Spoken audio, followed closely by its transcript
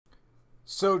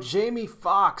So Jamie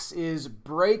Foxx is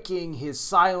breaking his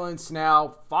silence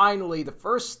now, finally, the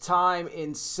first time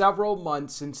in several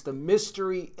months since the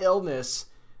mystery illness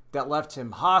that left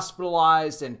him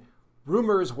hospitalized, and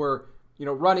rumors were,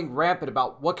 running rampant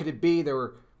about what could it be. There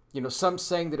were, some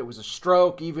saying that it was a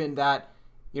stroke, even that,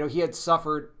 he had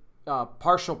suffered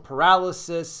partial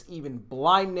paralysis, even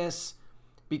blindness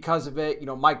because of it.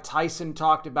 Mike Tyson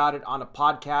talked about it on a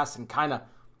podcast and kind of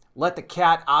let the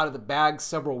cat out of the bag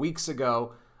several weeks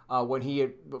ago when he,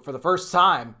 for the first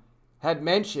time, had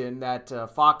mentioned that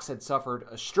Foxx had suffered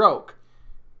a stroke.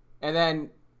 And then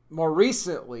more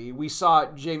recently, we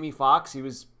saw Jamie Foxx. He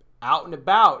was out and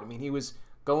about. I mean, he was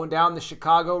going down the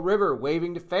Chicago River,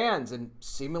 waving to fans, and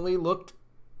seemingly looked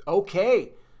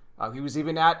okay. He was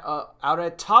even out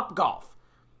at Topgolf.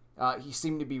 He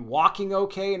seemed to be walking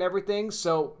okay and everything.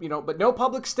 So, but no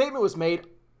public statement was made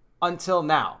until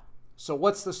now. So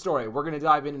what's the story? We're going to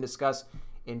dive in and discuss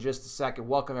in just a second.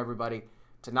 Welcome, everybody,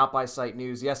 to Not By Sight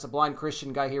News. Yes, a blind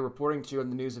Christian guy here reporting to you on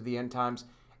the news of the end times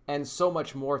and so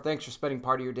much more. Thanks for spending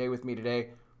part of your day with me today.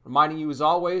 Reminding you, as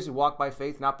always, we walk by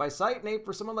faith, not by sight. And hey,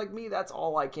 for someone like me, that's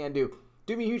all I can do.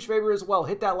 Do me a huge favor as well.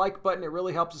 Hit that like button. It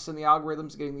really helps us in the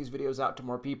algorithms, getting these videos out to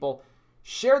more people.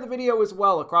 Share the video as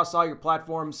well across all your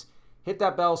platforms. Hit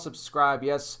that bell, subscribe.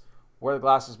 Yes, wear the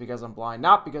glasses because I'm blind,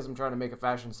 not because I'm trying to make a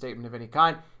fashion statement of any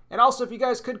kind. And also, if you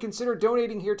guys could consider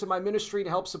donating here to my ministry to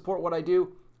help support what I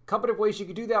do, a couple of ways you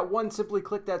could do that. One, simply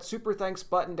click that super thanks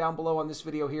button down below on this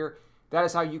video here. That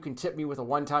is how you can tip me with a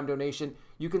one-time donation.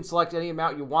 You can select any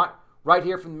amount you want right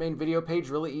here from the main video page.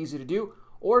 Really easy to do.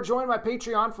 Or join my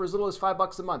Patreon for as little as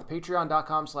 $5 a month.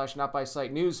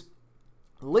 Patreon.com/NotBySightNews.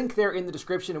 Link there in the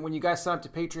description. And when you guys sign up to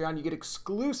Patreon, you get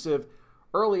exclusive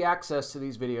early access to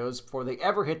these videos before they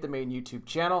ever hit the main YouTube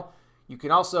channel. You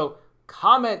can also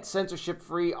comment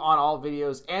censorship-free on all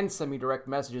videos and send me direct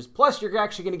messages. Plus, you're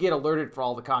actually going to get alerted for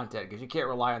all the content because you can't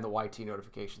rely on the YT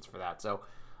notifications for that. So,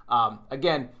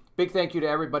 again, big thank you to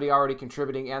everybody already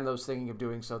contributing and those thinking of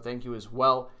doing so. Thank you as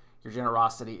well. Your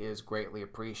generosity is greatly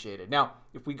appreciated. Now,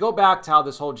 if we go back to how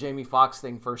this whole Jamie Foxx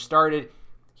thing first started,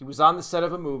 he was on the set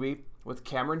of a movie with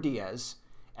Cameron Diaz,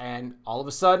 and all of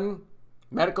a sudden,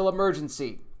 medical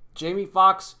emergency. Jamie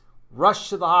Foxx rushed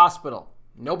to the hospital.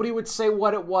 Nobody would say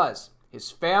what it was. His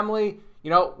family,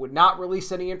 would not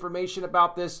release any information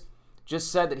about this, just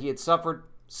said that he had suffered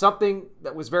something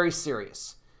that was very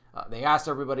serious. They asked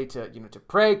everybody to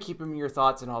pray, keep him in your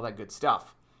thoughts, and all that good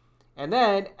stuff. And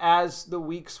then, as the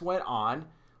weeks went on,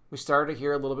 we started to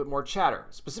hear a little bit more chatter,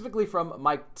 specifically from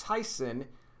Mike Tyson,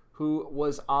 who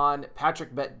was on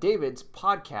Patrick Bet-David's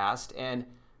podcast, and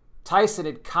Tyson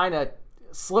had kind of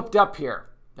slipped up here.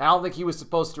 I don't think he was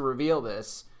supposed to reveal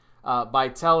this by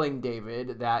telling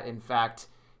David that, in fact,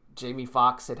 Jamie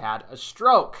Foxx had had a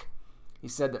stroke. He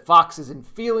said that Foxx isn't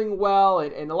feeling well,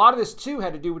 and a lot of this, too,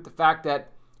 had to do with the fact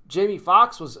that Jamie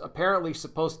Foxx was apparently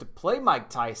supposed to play Mike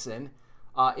Tyson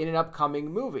in an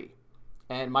upcoming movie.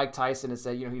 And Mike Tyson has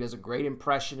said, he does a great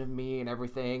impression of me and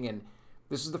everything, and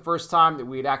this is the first time that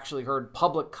we had actually heard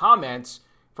public comments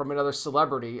from another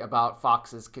celebrity about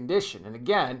Foxx's condition. And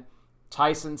again,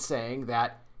 Tyson saying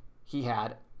that he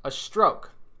had a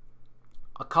stroke.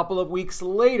 A couple of weeks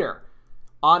later,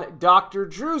 on Dr.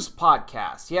 Drew's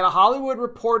podcast, he had a Hollywood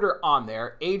reporter on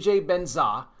there, AJ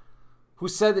Benza, who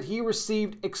said that he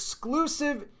received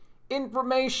exclusive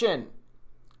information.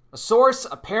 A source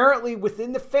apparently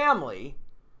within the family,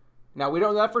 now we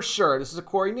don't know that for sure, this is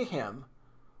according to him,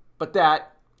 but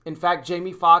that, in fact,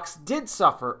 Jamie Foxx did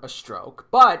suffer a stroke.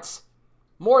 But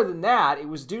more than that, it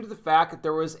was due to the fact that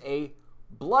there was a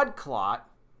blood clot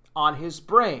on his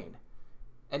brain.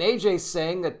 And AJ's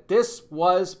saying that this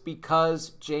was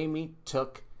because Jamie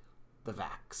took the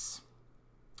vax.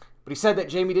 But he said that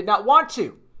Jamie did not want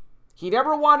to. He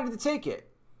never wanted to take it.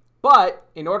 But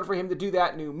in order for him to do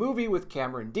that new movie with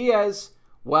Cameron Diaz,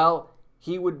 well,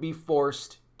 he would be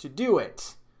forced to do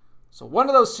it. So one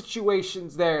of those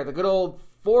situations there, the good old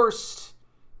forced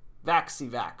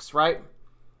vax, right?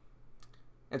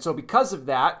 And so because of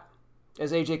that,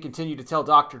 as AJ continued to tell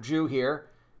Dr. Drew here,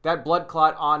 that blood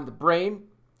clot on the brain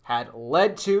had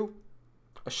led to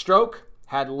a stroke,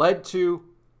 had led to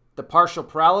the partial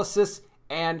paralysis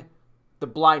and the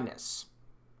blindness.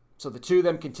 So the two of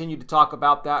them continued to talk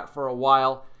about that for a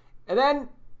while. And then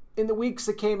in the weeks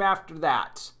that came after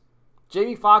that,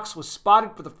 Jamie Foxx was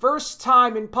spotted for the first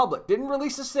time in public. Didn't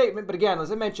release a statement, but again,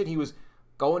 as I mentioned, he was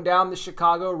going down the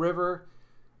Chicago River,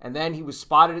 and then he was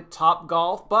spotted at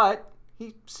Topgolf, but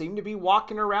he seemed to be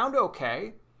walking around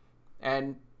okay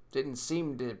and didn't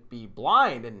seem to be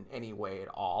blind in any way at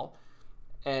all.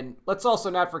 And let's also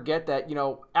not forget that,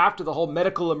 after the whole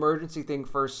medical emergency thing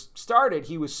first started,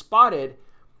 he was spotted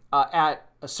at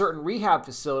a certain rehab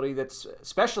facility that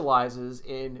specializes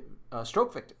in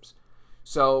stroke victims.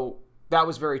 So that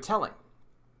was very telling.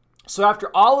 So after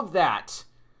all of that,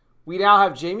 we now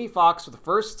have Jamie Foxx for the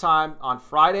first time on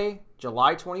Friday,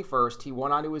 July 21st. He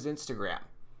went onto his Instagram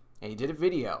and he did a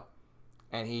video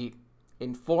and he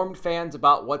informed fans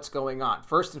about what's going on.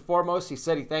 First and foremost, he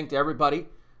said he thanked everybody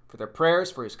for their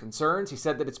prayers, for his concerns. He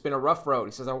said that it's been a rough road.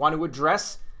 He says, I want to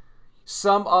address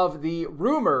some of the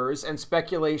rumors and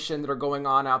speculation that are going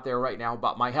on out there right now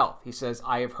about my health. He says,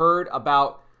 I have heard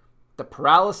about the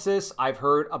paralysis. I've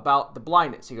heard about the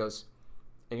blindness. He goes,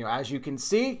 and as you can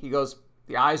see, he goes,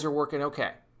 the eyes are working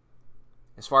okay.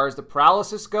 As far as the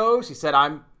paralysis goes, he said,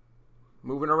 I'm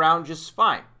moving around just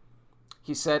fine.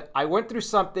 He said, I went through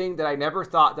something that I never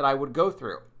thought that I would go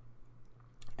through.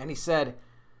 And he said,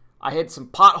 I had some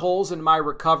potholes in my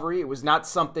recovery. It was not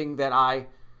something that I,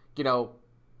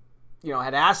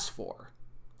 had asked for.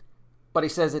 But he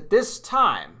says, at this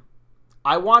time,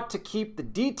 I want to keep the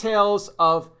details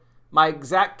of my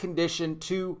exact condition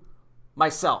to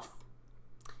myself.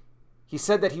 He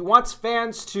said that he wants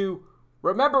fans to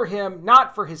remember him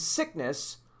not for his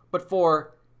sickness, but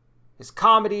for his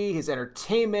comedy, his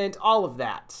entertainment, all of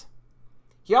that.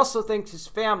 He also thanks his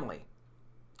family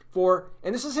for,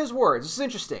 and this is his words, this is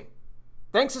interesting,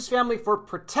 thanks his family for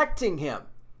protecting him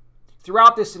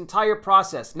throughout this entire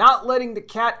process, not letting the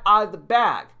cat out of the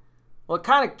bag. Well, it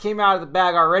kind of came out of the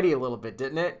bag already a little bit,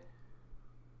 didn't it?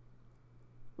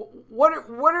 What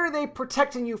are they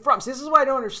protecting you from? So this is what I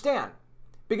don't understand.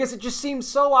 Because it just seems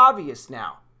so obvious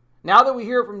now. Now that we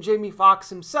hear it from Jamie Foxx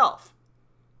himself.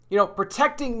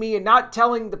 Protecting me and not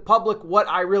telling the public what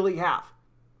I really have.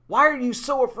 Why are you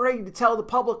so afraid to tell the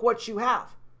public what you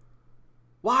have?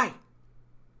 Why?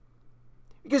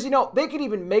 Because, they could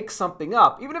even make something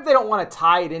up. Even if they don't want to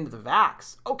tie it into the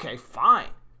vax. Okay, fine.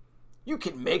 You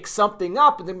can make something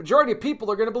up and the majority of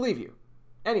people are going to believe you.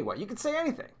 Anyway, you can say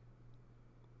anything.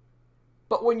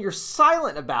 But when you're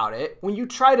silent about it, when you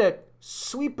try to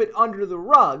sweep it under the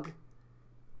rug,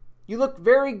 you look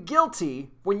very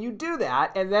guilty when you do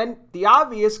that, and then the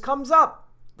obvious comes up,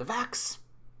 the vax.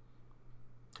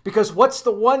 Because what's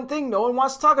the one thing no one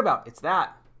wants to talk about? It's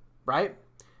that, right?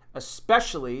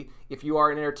 Especially if you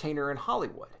are an entertainer in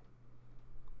Hollywood.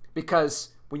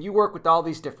 Because when you work with all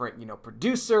these different,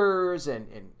 producers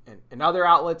and other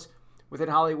outlets within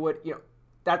Hollywood,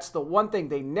 that's the one thing.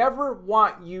 They never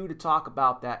want you to talk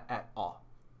about that at all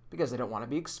because they don't want to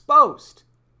be exposed.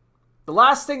 The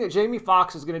last thing that Jamie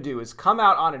Foxx is going to do is come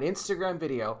out on an Instagram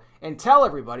video and tell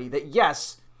everybody that,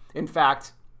 yes, in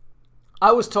fact,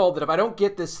 I was told that if I don't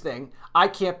get this thing, I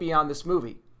can't be on this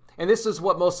movie. And this is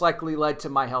what most likely led to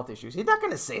my health issues. He's not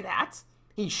going to say that.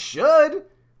 He should.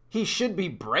 He should be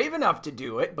brave enough to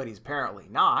do it, but he's apparently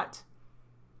not.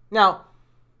 Now,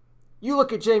 you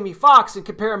look at Jamie Foxx and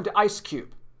compare him to Ice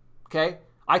Cube, okay?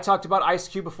 I talked about Ice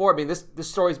Cube before. I mean, this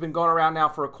story's been going around now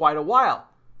for quite a while.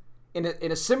 In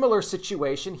a similar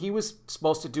situation, he was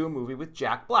supposed to do a movie with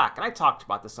Jack Black, and I talked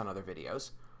about this on other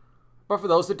videos. But for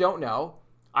those that don't know,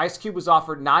 Ice Cube was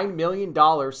offered $9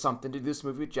 million something to do this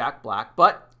movie with Jack Black,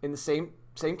 but in the same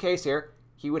case here,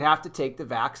 he would have to take the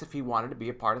vax if he wanted to be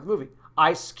a part of the movie.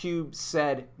 Ice Cube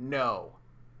said no.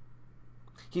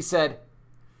 He said,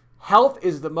 health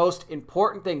is the most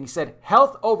important thing. He said,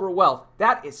 health over wealth.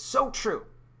 That is so true.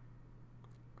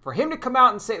 For him to come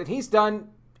out and say that he's done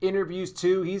interviews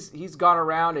too, he's gone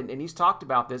around and he's talked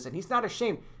about this, and he's not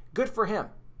ashamed. Good for him.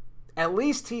 At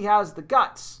least he has the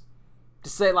guts to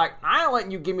say, like, I ain't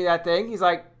letting you give me that thing. He's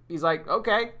like,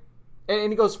 okay.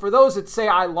 And he goes, for those that say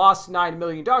I lost $9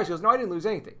 million, he goes, no, I didn't lose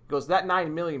anything. He goes, that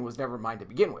 $9 million was never mine to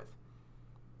begin with.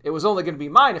 It was only going to be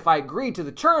mine if I agreed to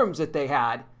the terms that they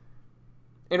had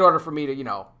in order for me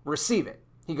to, receive it.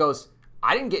 He goes,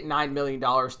 I didn't get $9 million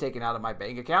taken out of my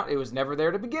bank account. It was never there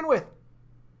to begin with.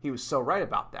 He was so right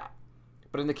about that.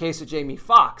 But in the case of Jamie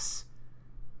Foxx,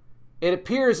 it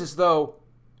appears as though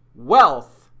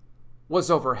wealth was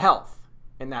over health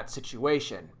in that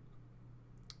situation.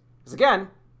 Because again,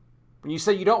 when you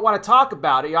say you don't want to talk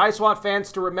about it, I just want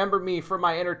fans to remember me for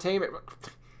my entertainment,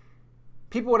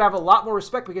 people would have a lot more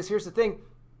respect, because here's the thing.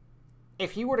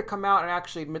 If he were to come out and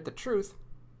actually admit the truth,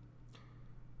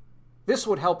 this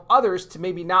would help others to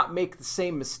maybe not make the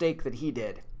same mistake that he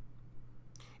did.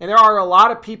 And there are a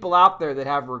lot of people out there that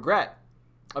have regret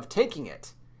of taking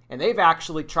it. And they've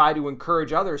actually tried to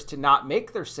encourage others to not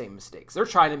make their same mistakes. They're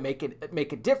trying to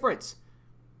make a difference.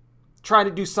 Trying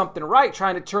to do something right.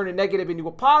 Trying to turn a negative into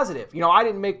a positive. I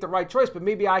didn't make the right choice, but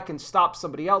maybe I can stop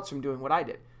somebody else from doing what I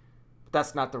did. But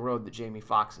that's not the road that Jamie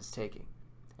Foxx is taking.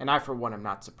 And I, for one, am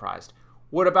not surprised.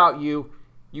 What about you?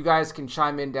 You guys can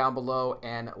chime in down below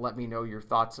and let me know your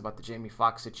thoughts about the Jamie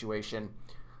Foxx situation.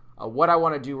 What I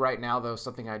want to do right now, though,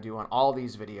 something I do on all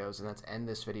these videos, and that's end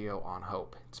this video on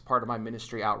hope. It's part of my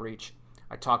ministry outreach.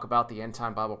 I talk about the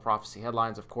end-time Bible prophecy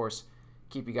headlines, of course,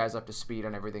 keep you guys up to speed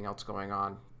on everything else going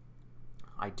on.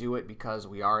 I do it because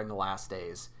we are in the last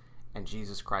days, and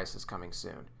Jesus Christ is coming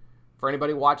soon. For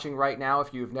anybody watching right now,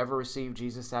 if you have never received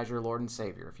Jesus as your Lord and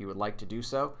Savior, if you would like to do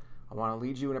so, I want to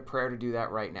lead you in a prayer to do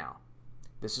that right now.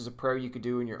 This is a prayer you could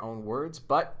do in your own words,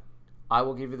 but I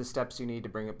will give you the steps you need to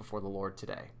bring it before the Lord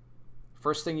today.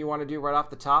 First thing you want to do right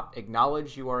off the top,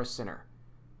 acknowledge you are a sinner.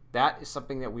 That is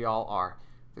something that we all are.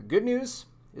 The good news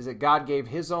is that God gave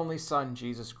His only Son,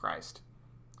 Jesus Christ,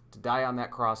 to die on that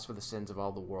cross for the sins of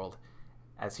all the world,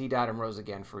 as He died and rose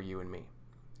again for you and me.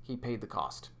 He paid the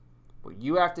cost. What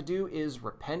you have to do is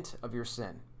repent of your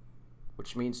sin,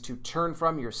 which means to turn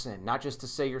from your sin, not just to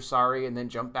say you're sorry and then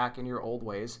jump back in your old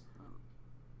ways,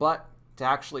 but to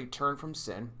actually turn from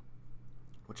sin,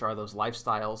 which are those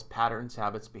lifestyles, patterns,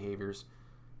 habits, behaviors,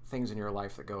 things in your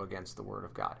life that go against the Word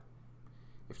of God.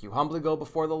 If you humbly go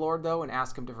before the Lord, though, and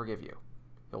ask Him to forgive you,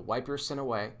 He'll wipe your sin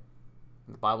away,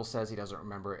 and the Bible says He doesn't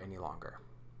remember it any longer.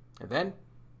 And then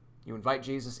you invite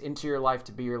Jesus into your life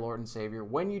to be your Lord and Savior.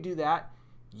 When you do that,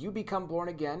 you become born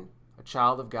again, a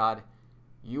child of God.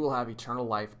 You will have eternal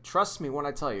life. Trust me when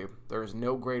I tell you, there is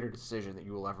no greater decision that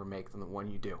you will ever make than the one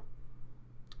you do,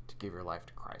 to give your life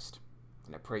to Christ.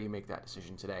 And I pray you make that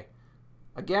decision today.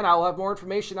 Again, I'll have more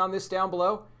information on this down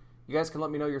below. You guys can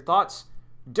let me know your thoughts.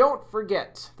 Don't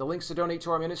forget, the links to donate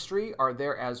to our ministry are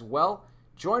there as well.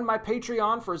 Join my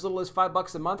Patreon for as little as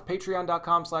 $5 a month,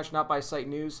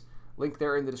 patreon.com/notbysightnews. Link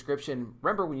there in the description.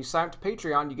 Remember, when you sign up to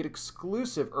Patreon, you get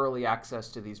exclusive early access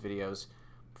to these videos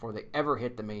before they ever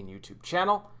hit the main YouTube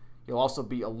channel. You'll also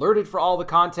be alerted for all the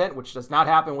content, which does not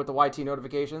happen with the YT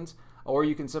notifications. Or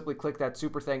you can simply click that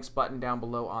super thanks button down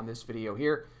below on this video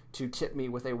here to tip me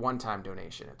with a one-time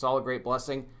donation. It's all a great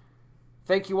blessing.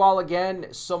 Thank you all again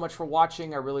so much for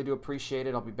watching. I really do appreciate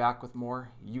it. I'll be back with more.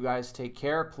 You guys take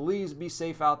care. Please be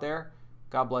safe out there.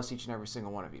 God bless each and every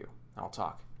single one of you. And I'll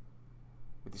talk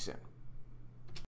with you soon.